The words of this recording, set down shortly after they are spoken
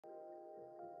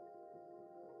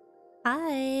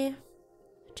Hi,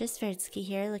 just Verdski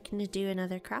here, looking to do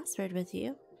another crossword with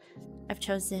you. I've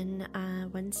chosen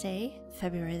Wednesday,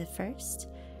 February the 1st.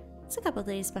 It's a couple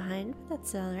days behind, but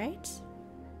that's alright.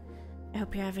 I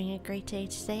hope you're having a great day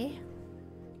today.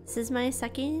 This is my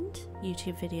second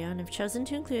YouTube video, and I've chosen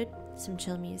to include some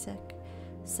chill music.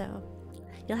 So,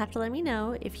 you'll have to let me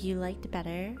know if you liked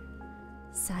better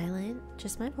silent,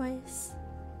 just my voice,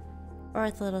 or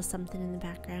with a little something in the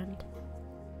background.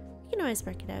 You can always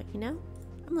work it out, you know?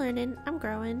 I'm learning, I'm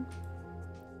growing.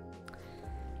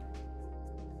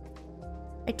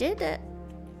 I did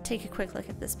take a quick look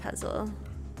at this puzzle.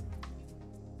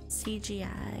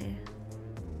 CGI.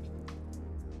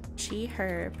 She,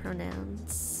 her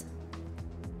pronouns.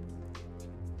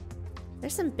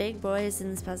 There's some big boys in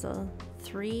this puzzle.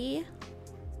 3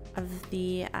 of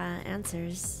the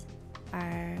answers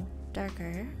are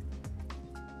darker.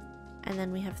 And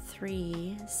then we have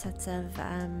 3 sets of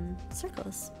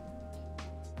circles.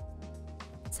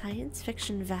 Science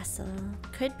fiction vessel.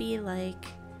 Could be like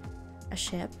a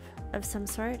ship of some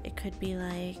sort. It could be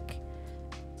like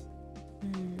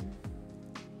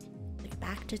a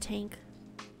Bacta tank.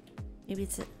 Maybe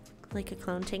it's like a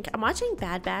clone tank. I'm watching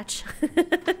Bad Batch.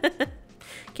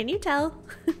 Can you tell?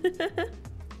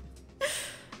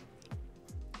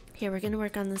 Here, we're gonna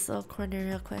work on this little corner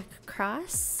real quick.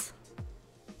 Cross.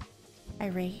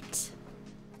 Irate.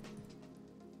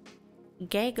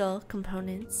 Gaggle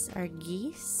components are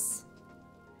geese.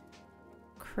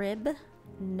 Crib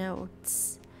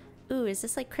notes. Ooh, is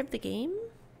this like Crib the game?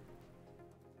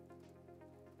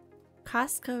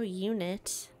 Costco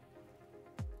unit.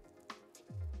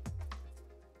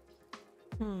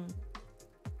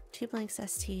 2 blanks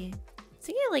ST.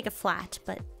 Thinking like a flat,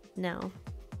 but no.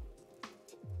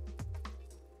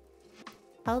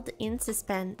 Held in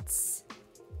suspense.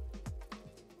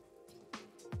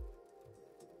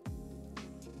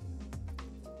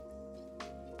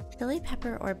 Chili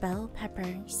pepper or bell pepper,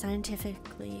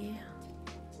 scientifically.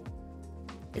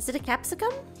 Is it a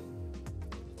capsicum?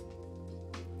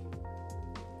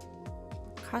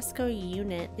 Costco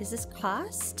unit. Is this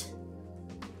cost?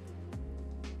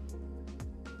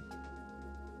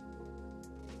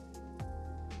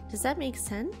 Does that make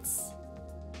sense?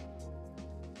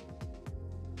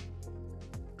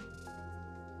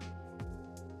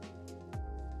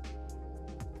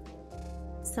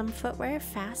 Some footwear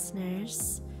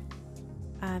fasteners.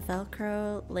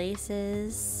 Velcro,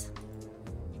 laces.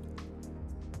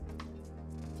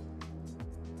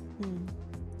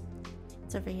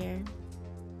 It's over here.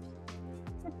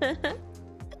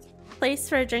 Place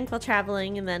for a drink while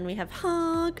traveling, and then we have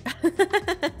honk.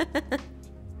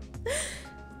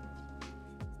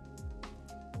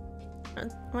 I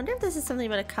wonder if this is something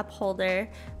about a cup holder.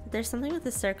 But there's something with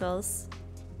the circles.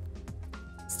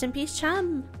 Stimpy's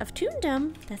chum of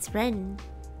Toondom. That's Ren.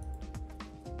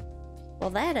 Well,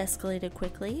 that escalated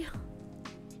quickly.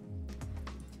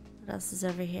 What else is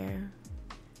over here?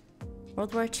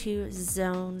 World War II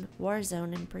zone, war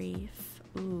zone in brief.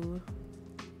 Ooh.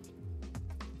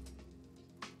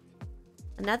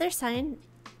 Another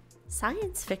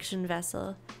science fiction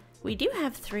vessel. We do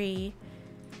have 3.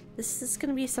 This is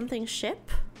gonna be something ship.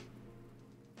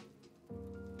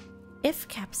 If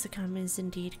capsicum is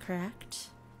indeed correct.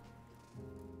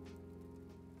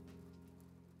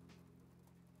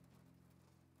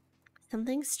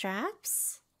 Something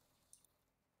straps?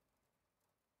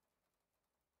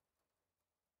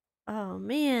 Oh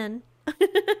man.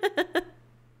 I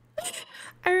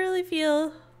really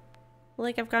feel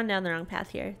like I've gone down the wrong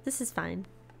path here. This is fine.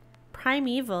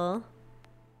 Primeval.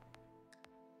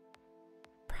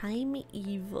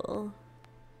 Primeval.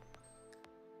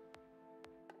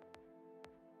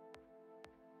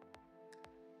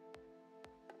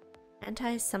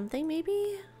 Anti-something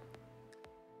maybe?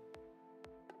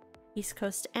 East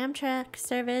Coast Amtrak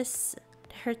service.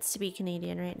 It hurts to be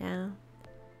Canadian right now.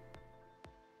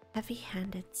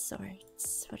 Heavy-handed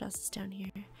swords. What else is down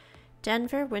here?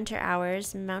 Denver winter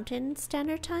hours. Mountain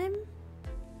standard time.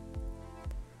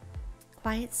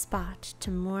 Quiet spot to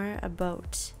moor a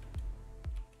boat.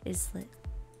 Islet.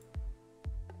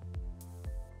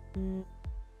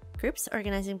 Groups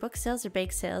organizing book sales or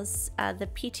bake sales. The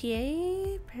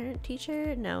PTA? Parent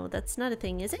teacher? No, that's not a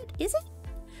thing. Is it? Is it?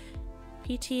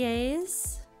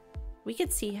 PTAs? We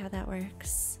could see how that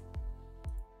works.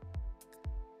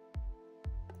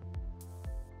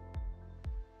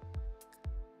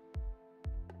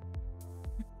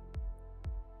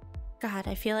 God,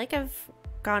 I feel like I've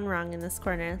gone wrong in this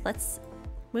corner. Let's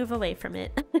move away from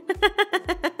it.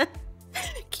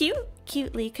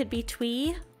 Cutely could be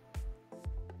twee.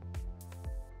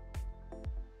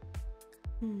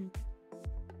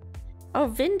 Oh,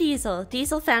 Vin Diesel.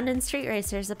 Diesel found in Street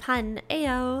Racers. A pun.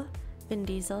 Ayo. Vin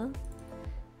Diesel.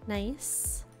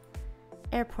 Nice.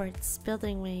 Airports.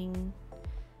 Building wing.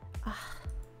 Ah.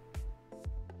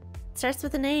 Starts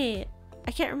with an A.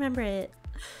 I can't remember it.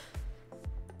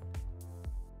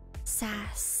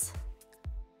 Sass.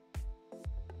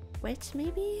 Wit,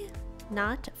 maybe?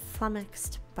 Not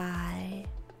flummoxed by.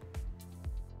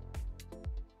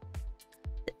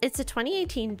 It's a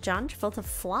 2018 John Travolta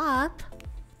flop.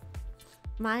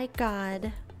 My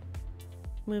god.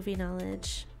 Movie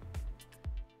knowledge.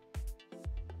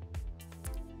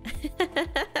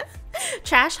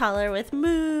 Trash holler with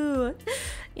moo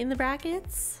in the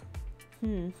brackets.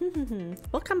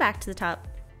 We'll come back to the top.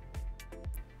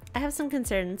 I have some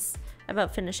concerns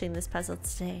about finishing this puzzle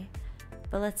today,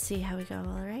 but let's see how we go,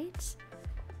 alright?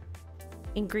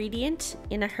 Ingredient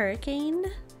in a hurricane.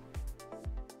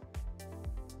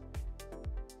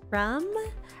 Rum?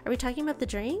 Are we talking about the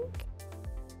drink?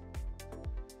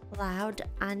 Loud,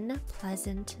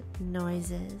 unpleasant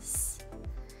noises.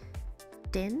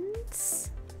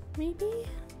 Dins? Maybe?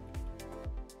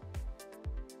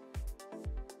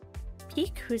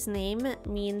 Peak, whose name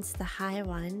means the high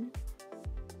one.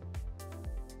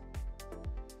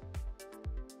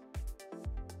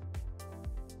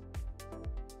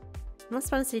 I almost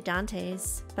want to say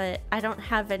Dante's, but I don't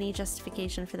have any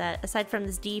justification for that aside from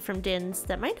this D from Dins.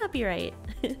 That might not be right.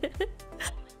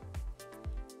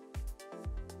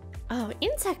 Oh,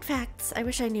 insect facts. I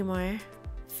wish I knew more.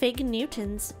 Fig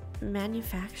Newton's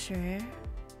manufacturer.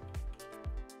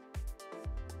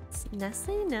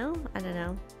 Nestle? No? I don't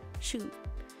know. Shoot.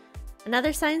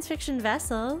 Another science fiction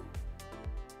vessel.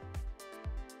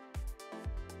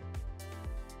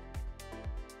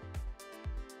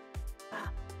 I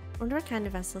wonder what kind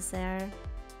of vessels they are.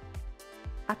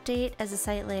 Update as a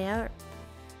site layout.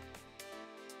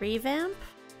 Revamp?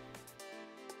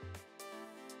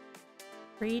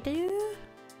 Redo?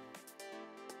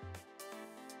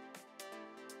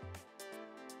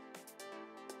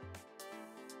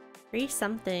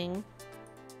 Something.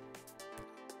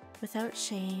 Without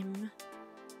shame.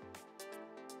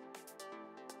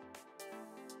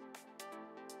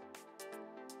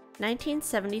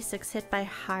 (1976) hit by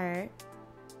heart.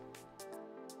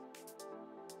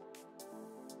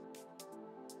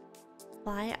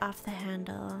 Fly off the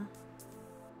handle.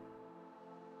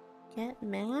 Get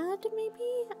mad,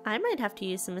 maybe? I might have to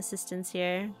use some assistance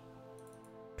here.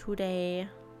 Today.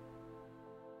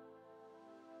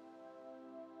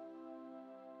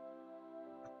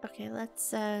 Okay,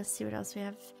 let's see what else we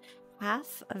have.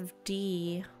 Half of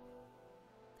D.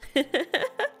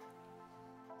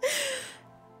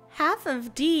 Half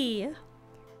of D.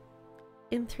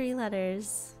 In 3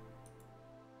 letters.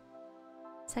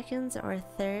 Seconds or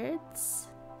thirds.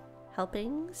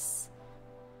 Helpings.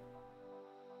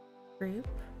 Group.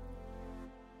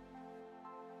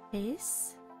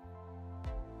 Pace.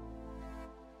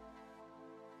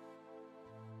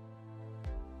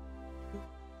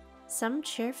 Some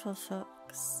cheerful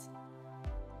folks.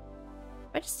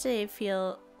 I just today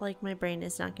feel like my brain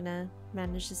is not gonna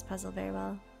manage this puzzle very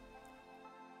well.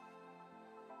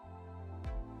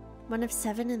 1 of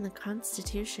 7 in the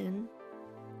Constitution.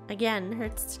 Again,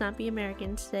 hurts to not be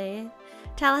American today.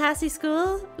 Tallahassee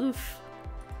School? Oof.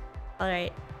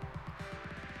 Alright.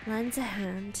 Lends a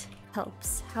hand.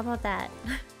 Helps. How about that?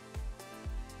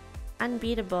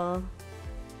 Unbeatable.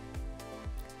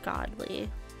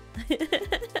 Godly.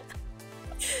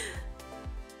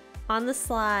 On the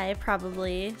sly,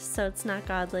 probably, so it's not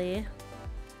godly.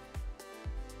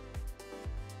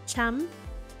 Chum?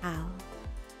 Ow.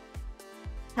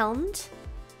 Helmed?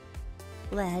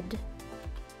 Lead.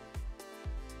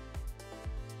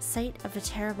 Site of a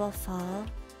terrible fall?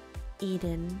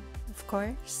 Eden, of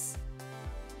course.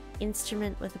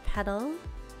 Instrument with a pedal?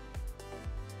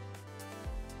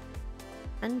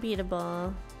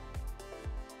 Unbeatable.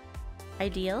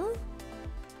 Ideal?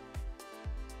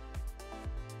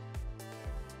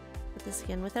 Put this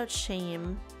again, without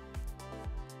shame.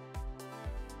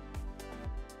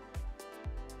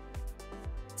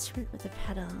 Instrument with a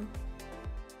pedal.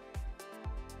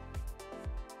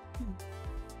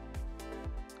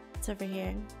 It's over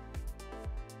here.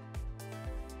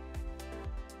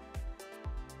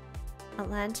 A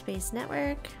land-based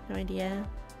network? No idea.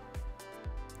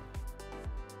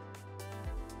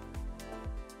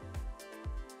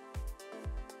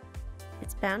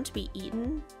 It's bound to be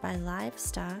eaten by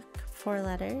livestock. 4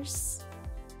 letters.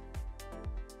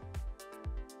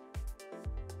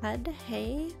 Hud,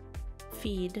 hay,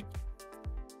 feed.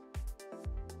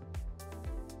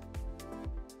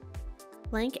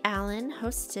 Blank Allen,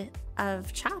 host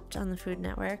of Chopped on the Food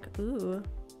Network. Ooh.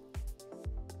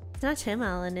 It's not Tim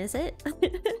Allen, is it?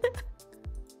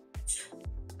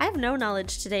 I have no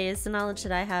knowledge today is the knowledge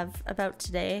that I have about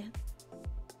today.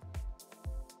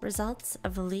 Results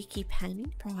of a leaky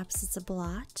pen. Perhaps it's a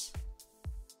blot.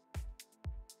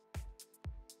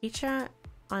 Feature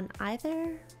on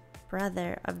either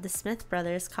brother of the Smith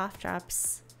brothers cough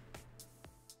drops.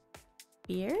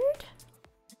 Beard?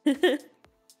 Part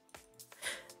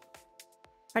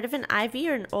of an IV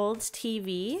or an old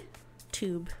TV?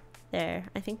 Tube. There.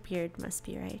 I think beard must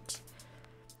be right.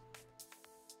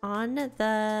 On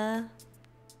the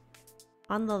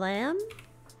lamb?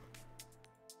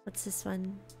 What's this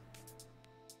one?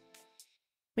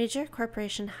 Major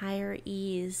corporation hire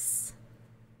ease.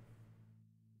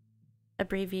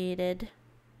 Abbreviated.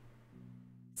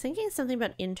 I was thinking something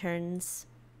about interns.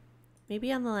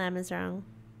 Maybe on the lamb is wrong.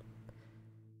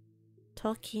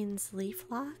 Tolkien's leaf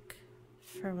lock,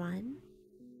 for one.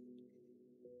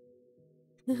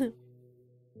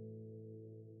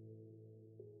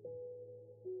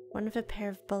 One of a pair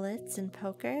of bullets in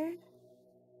poker.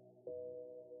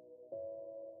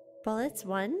 Bullets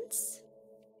once.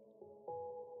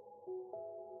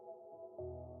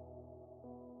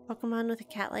 Pokemon with a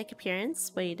cat-like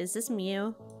appearance. Wait, is this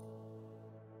Mew?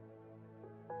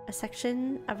 A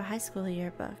section of a high school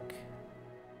yearbook.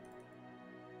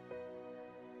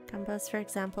 Combos, for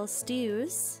example,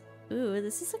 stews. Ooh,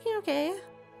 this is looking okay.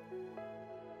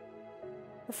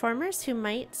 Performers who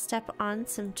might step on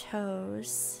some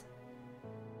toes.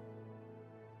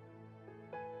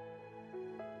 I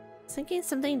was thinking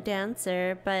something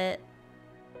dancer, but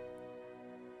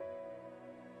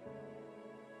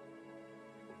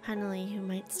finally, who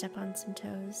might step on some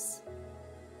toes.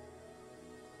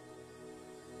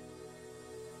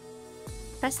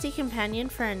 Trusty companion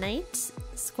for a knight.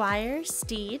 Squire,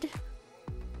 steed.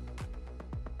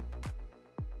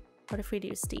 What if we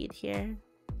do steed here?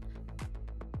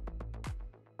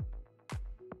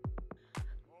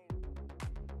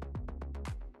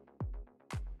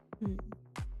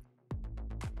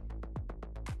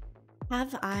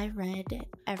 Have I read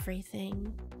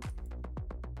everything?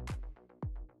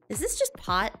 Is this just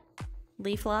pot?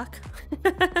 Leaf lock?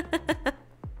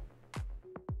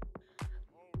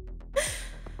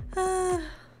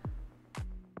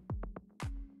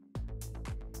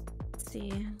 Let's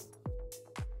see.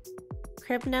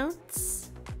 Crib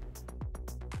notes.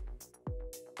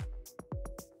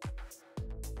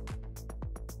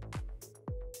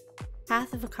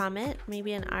 Path of a comet,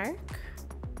 maybe an arc.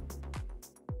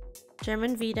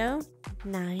 German veto,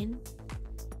 9.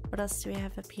 What else do we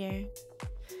have up here?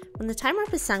 When the time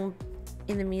warp is sung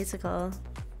in the musical,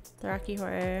 the Rocky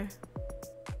Horror.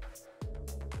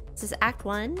 This is Act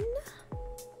 1.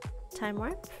 Time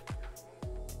warp.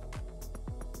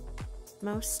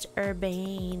 Most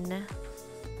urbane.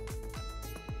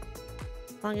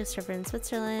 Longest river in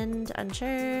Switzerland,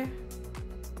 unsure.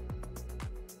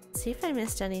 Let's see if I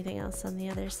missed anything else on the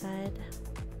other side.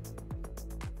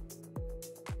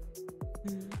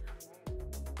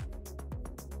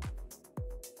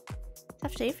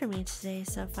 Tough day for me today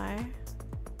so far.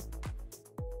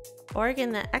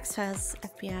 Oregon, the X-Files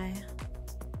FBI.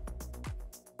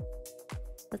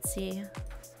 Let's see.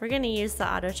 We're gonna use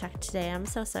the auto check today. I'm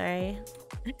so sorry.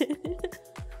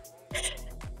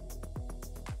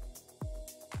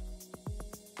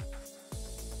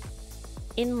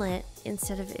 Inlet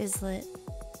instead of islet.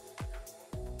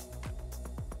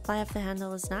 Fly off the handle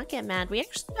was not get mad. We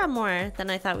actually got more than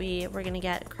I thought we were gonna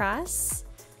get. Cross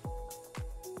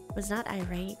was not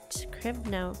irate. Crib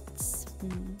notes.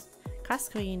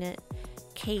 Costco unit.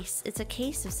 Case. It's a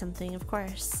case of something, of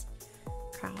course.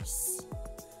 Cross.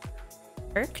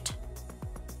 Irked.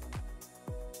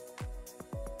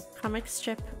 Comic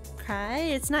strip cry.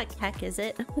 It's not Keck, is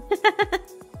it?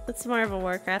 It's more of a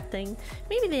Warcraft thing.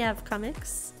 Maybe they have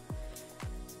comics.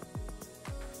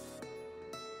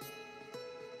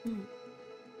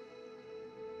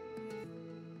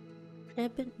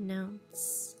 Crib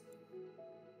notes.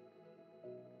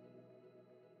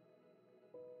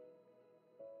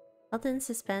 Held in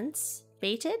suspense.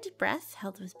 Bated breath.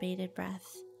 Held with bated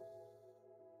breath.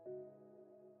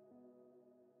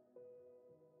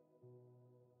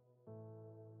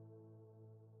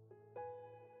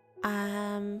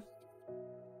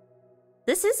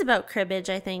 This is about cribbage,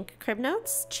 I think. Crib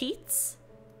notes? Cheats?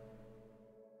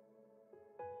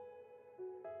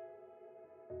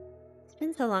 It's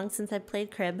been so long since I've played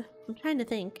crib. I'm trying to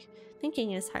think.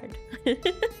 Thinking is hard.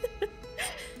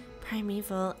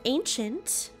 Primeval.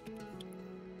 Ancient.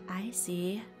 I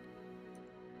see.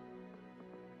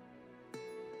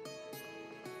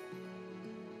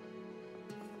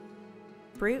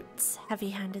 Brutes.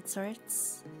 Heavy-handed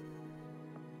sorts.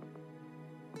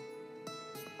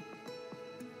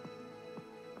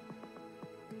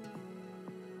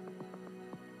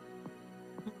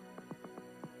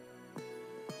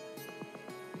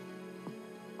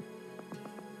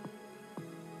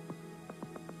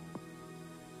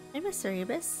 Maybe a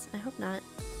Cerebus? I hope not.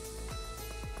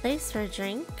 Place for a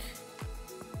drink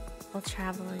while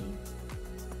traveling.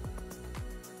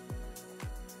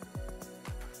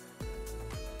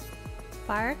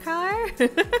 Bar car?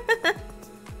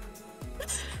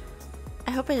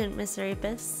 I hope I didn't miss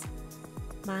Cerebus.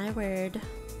 My word.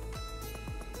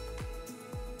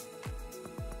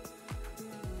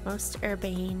 Most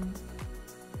urbane.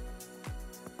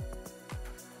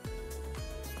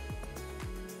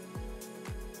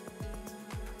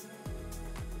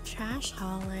 Trash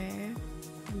hauler.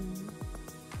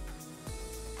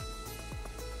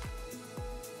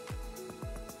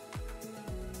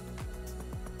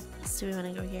 Do we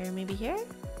want to go here? Maybe here?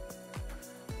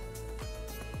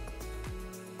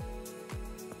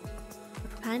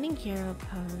 Reclining hero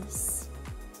pose.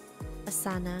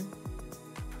 Asana.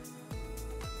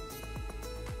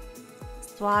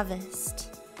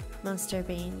 Suavest. Most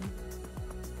urbane.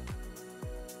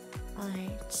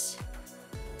 Alright.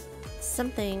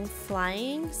 Something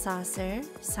flying saucer.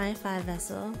 Sci-fi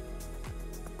vessel.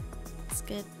 That's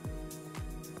good.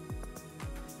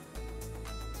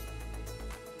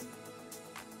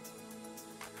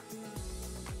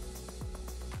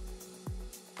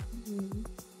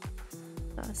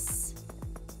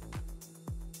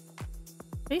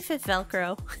 Maybe fit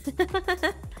Velcro.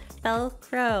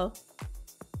 Velcro.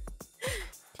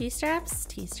 T-straps?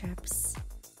 T-straps.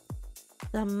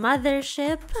 The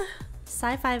mothership.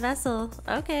 Sci-fi vessel.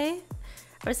 Okay.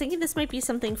 I was thinking this might be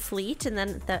something fleet, and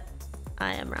then that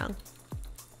I am wrong.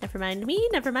 Never mind me.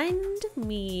 Never mind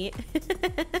me.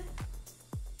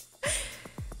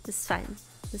 This is fine.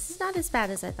 This is not as bad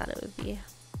as I thought it would be.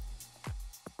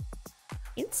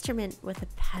 Instrument with a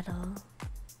pedal.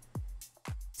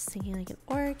 Just thinking like an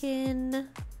organ.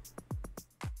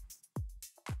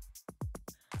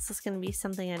 This is gonna be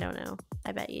something I don't know.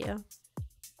 I bet you.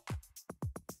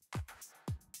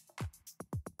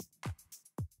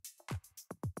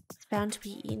 It's bound to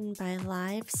be eaten by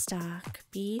livestock.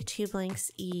 B, 2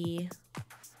 blanks, E.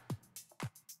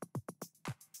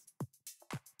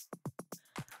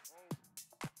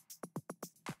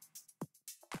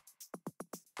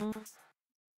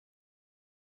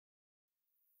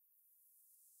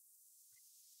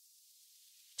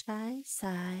 Chai,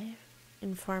 sigh,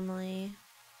 informally.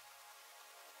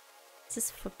 Is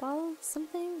this football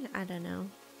something? I don't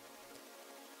know.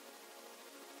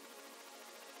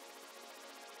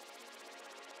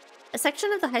 A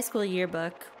section of the high school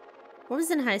yearbook. What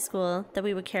was in high school that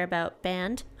we would care about?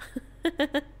 Band?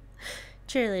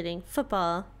 Cheerleading,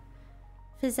 football,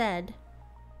 phys ed,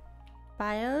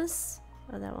 bios?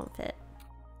 Oh, that won't fit.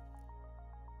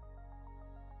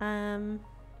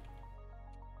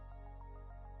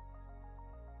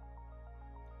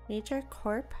 Major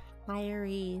Corp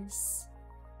hirees.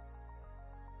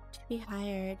 To be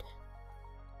hired.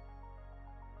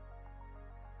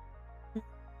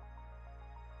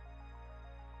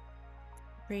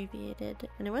 Abbreviated.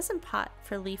 And it wasn't pot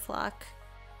for leaf lock.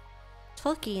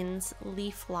 Tolkien's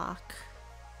leaf lock.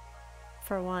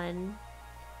 For one.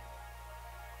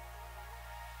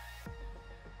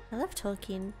 I love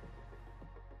Tolkien.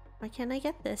 Why can't I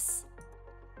get this?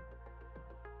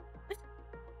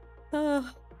 Oh.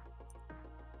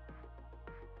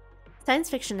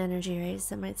 Science fiction energy rays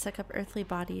that might suck up earthly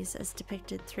bodies as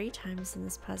depicted 3 times in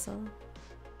this puzzle.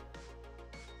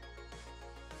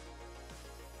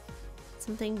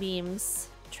 Something beams.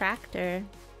 Tractor.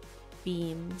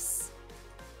 Beams.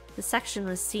 The section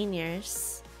was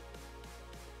seniors.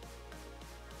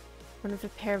 One of a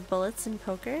pair of bullets and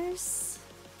pokers.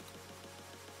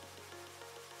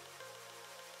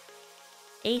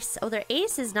 Ace. Oh, they're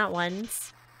aces, not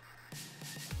ones.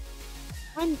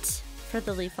 Hunt for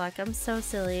the leaf lock. I'm so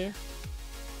silly.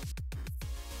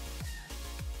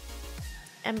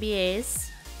 MBAs.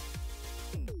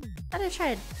 Thought I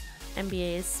tried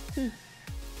MBAs.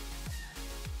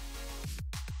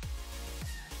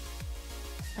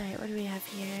 Alright, what do we have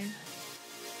here?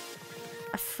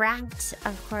 A frat,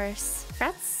 of course.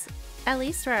 Frats, at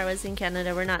least where I was in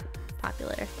Canada, were not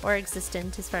popular or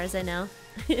existent as far as I know.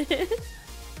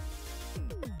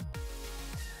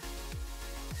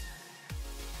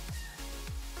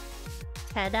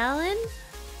 Ted Allen?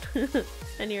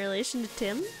 Any relation to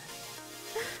Tim?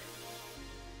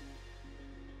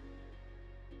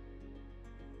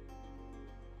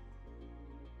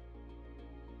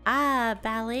 Ah,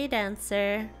 ballet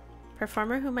dancer.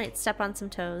 Performer who might step on some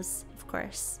toes, of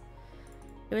course.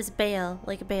 It was bale,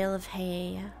 like a bale of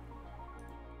hay.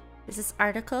 Is this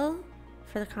article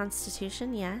for the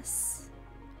Constitution? Yes.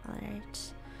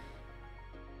 Alright.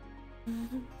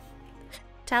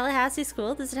 Tallahassee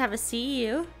School, does it have a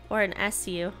CU or an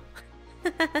SU?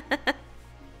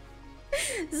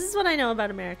 This is what I know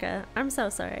about America. I'm so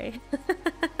sorry.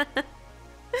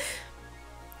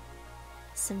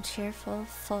 Some cheerful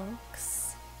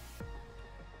folks.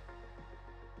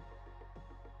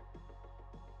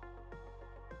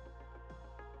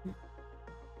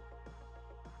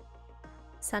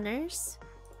 Sunners?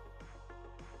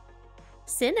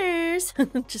 Sinners!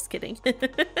 Just kidding.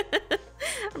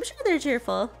 I'm sure they're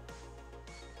cheerful.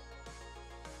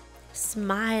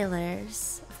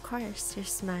 Smilers. Of course, you're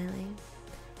smiling.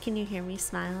 Can you hear me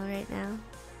smile right now?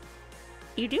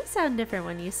 You do sound different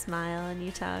when you smile and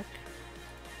you talk.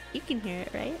 You can hear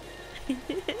it, right?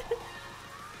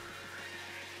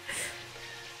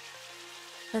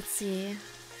 Let's see.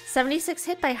 76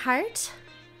 hit by heart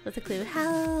with a clue.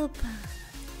 Help!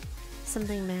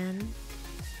 Something man.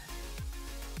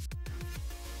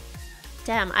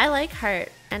 Damn, I like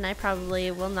heart, and I probably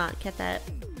will not get that.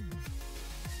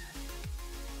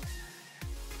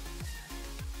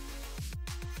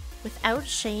 Without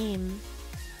shame.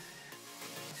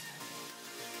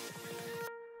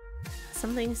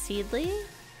 Something seedly?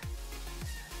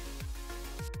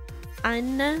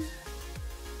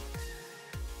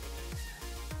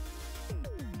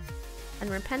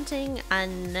 Unrepenting,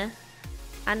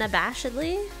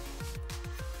 unabashedly?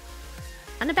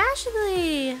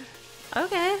 Unabashedly!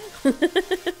 Okay.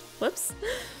 Whoops.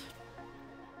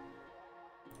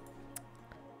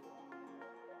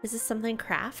 Is this something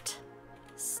craft?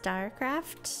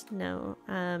 Starcraft? No.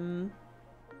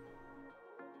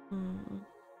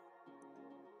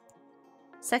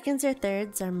 Seconds or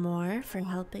thirds or more for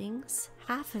helpings.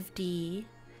 Half of D.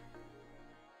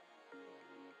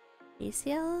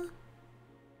 ACL?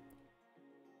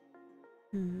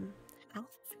 Half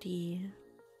of D.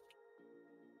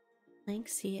 Blank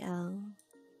CL.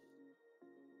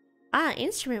 Ah,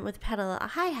 instrument with pedal, a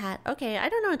hi-hat. Okay, I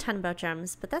don't know a ton about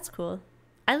drums, but that's cool.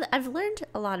 I've learned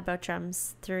a lot about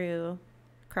drums through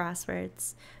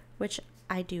Crossverds, which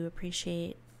I do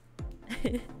appreciate.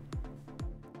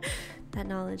 That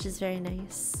knowledge is very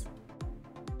nice.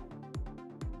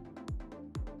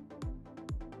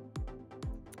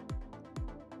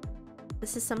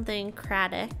 This is something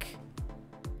cratic.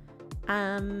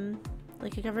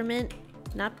 Like a government,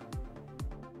 not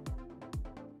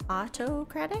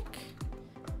autocratic?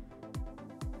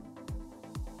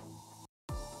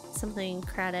 Something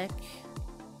cratic.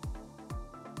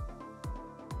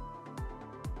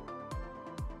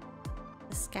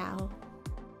 A scow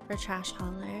for trash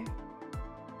hauler.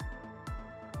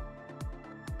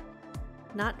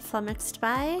 Not flummoxed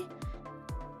by?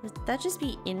 Would that just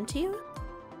be into?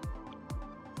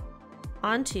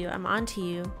 Onto, I'm onto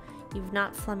you. You've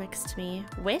not flummoxed me.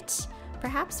 Wit?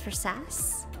 Perhaps for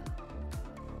sass?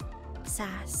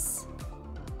 Sass.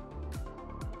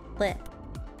 Lip.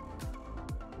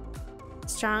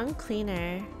 Strong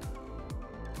cleaner.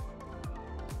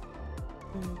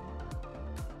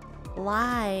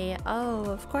 Lie. Oh,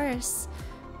 of course.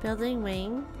 Building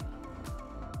wing.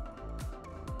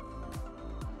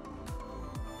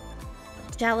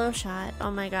 Jello shot. Oh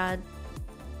my god.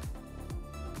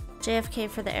 JFK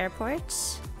for the airport.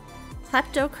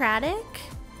 Kleptocratic.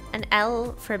 An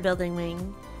L for building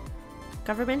wing.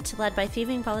 Government led by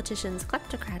thieving politicians.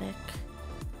 Kleptocratic.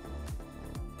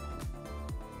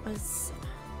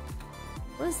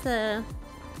 What was the...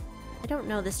 I don't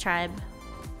know this tribe.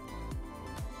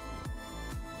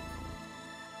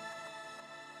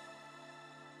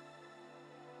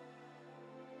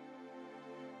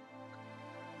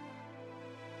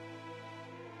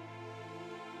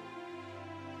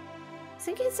 I was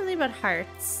thinking something about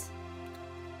hearts.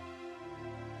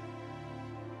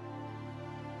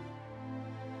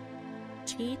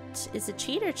 Cheat? Is it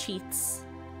cheat or cheats?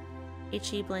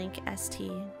 HE blank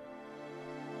ST.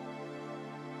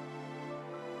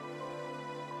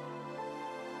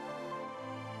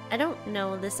 I don't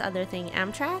know this other thing.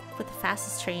 Amtrak with the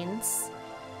fastest trains.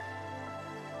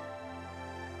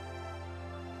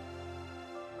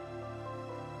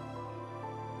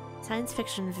 Science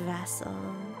fiction vessel.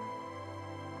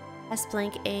 S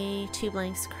blank A, 2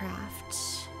 blanks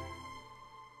craft.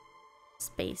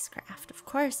 Spacecraft. Of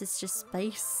course, it's just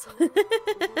space. Is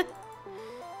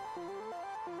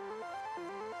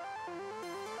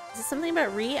it something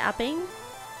about re-upping?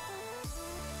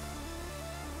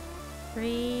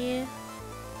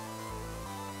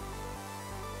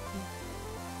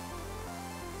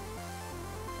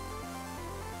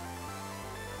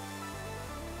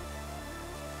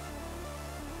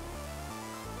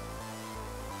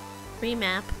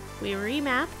 Remap. We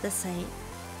remap the site.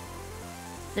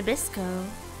 Nabisco.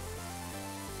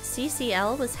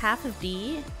 CCL was half of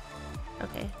D.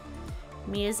 Okay.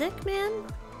 Music Man?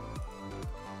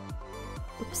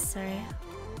 Oops, sorry.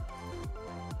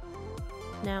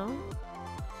 No?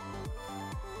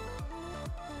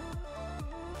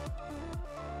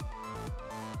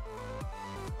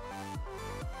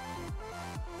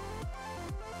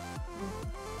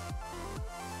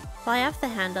 Fly off the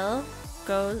handle.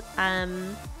 Go,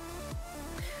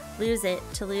 lose it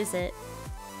to lose it.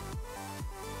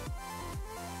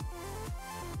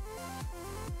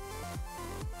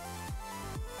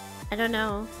 I don't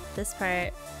know this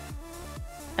part.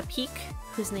 A peak,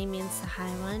 whose name means the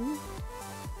high one.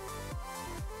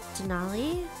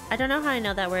 Denali? I don't know how I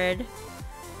know that word.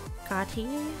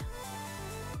 Gotti?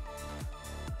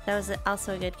 That was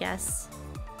also a good guess.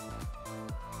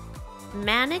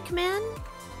 Manic Man?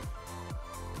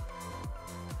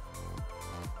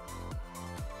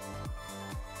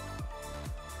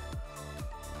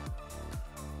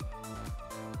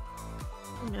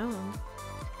 No.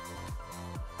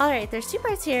 Alright, there's two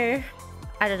parts here.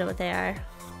 I don't know what they are.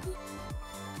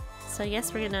 So I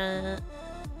guess we're gonna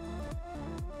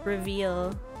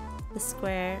reveal the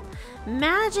square.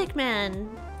 Magic Man!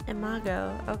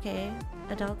 Imago. Okay.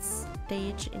 Adult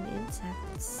stage in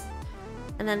insects.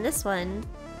 And then this one.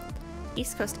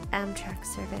 East Coast Amtrak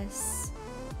service.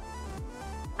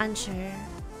 Unsure.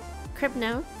 Crib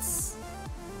notes.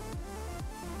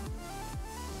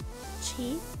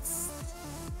 Cheats.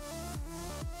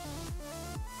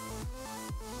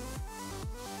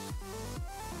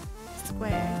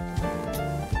 Square.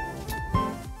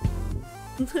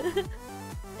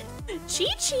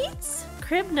 Cheat sheets?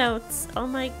 Crib notes. Oh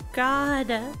my god.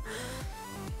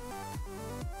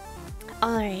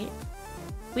 Alright.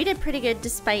 We did pretty good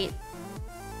despite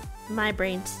my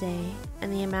brain today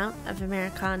and the amount of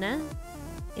Americana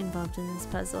involved in this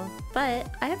puzzle. But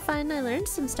I had fun. I learned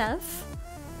some stuff.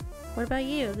 What about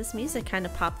you? This music kind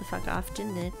of popped the fuck off,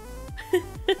 didn't it?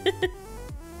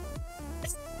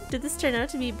 Did this turn out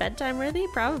to be bedtime worthy?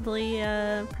 Probably,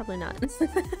 probably not.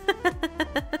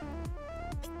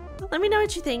 Let me know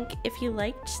what you think, if you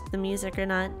liked the music or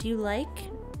not. Do you like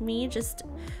me just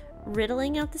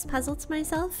riddling out this puzzle to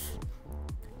myself?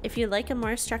 If you like a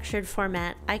more structured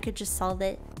format, I could just solve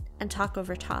it and talk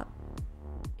over top.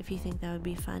 If you think that would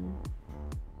be fun.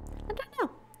 I don't know.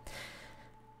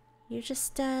 You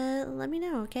just let me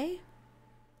know, okay?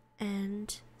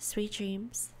 And sweet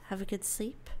dreams. Have a good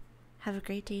sleep. Have a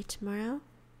great day tomorrow.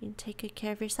 And take good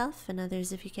care of yourself and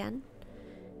others if you can.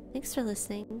 Thanks for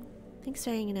listening. Thanks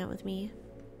for hanging out with me.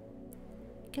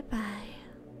 Goodbye.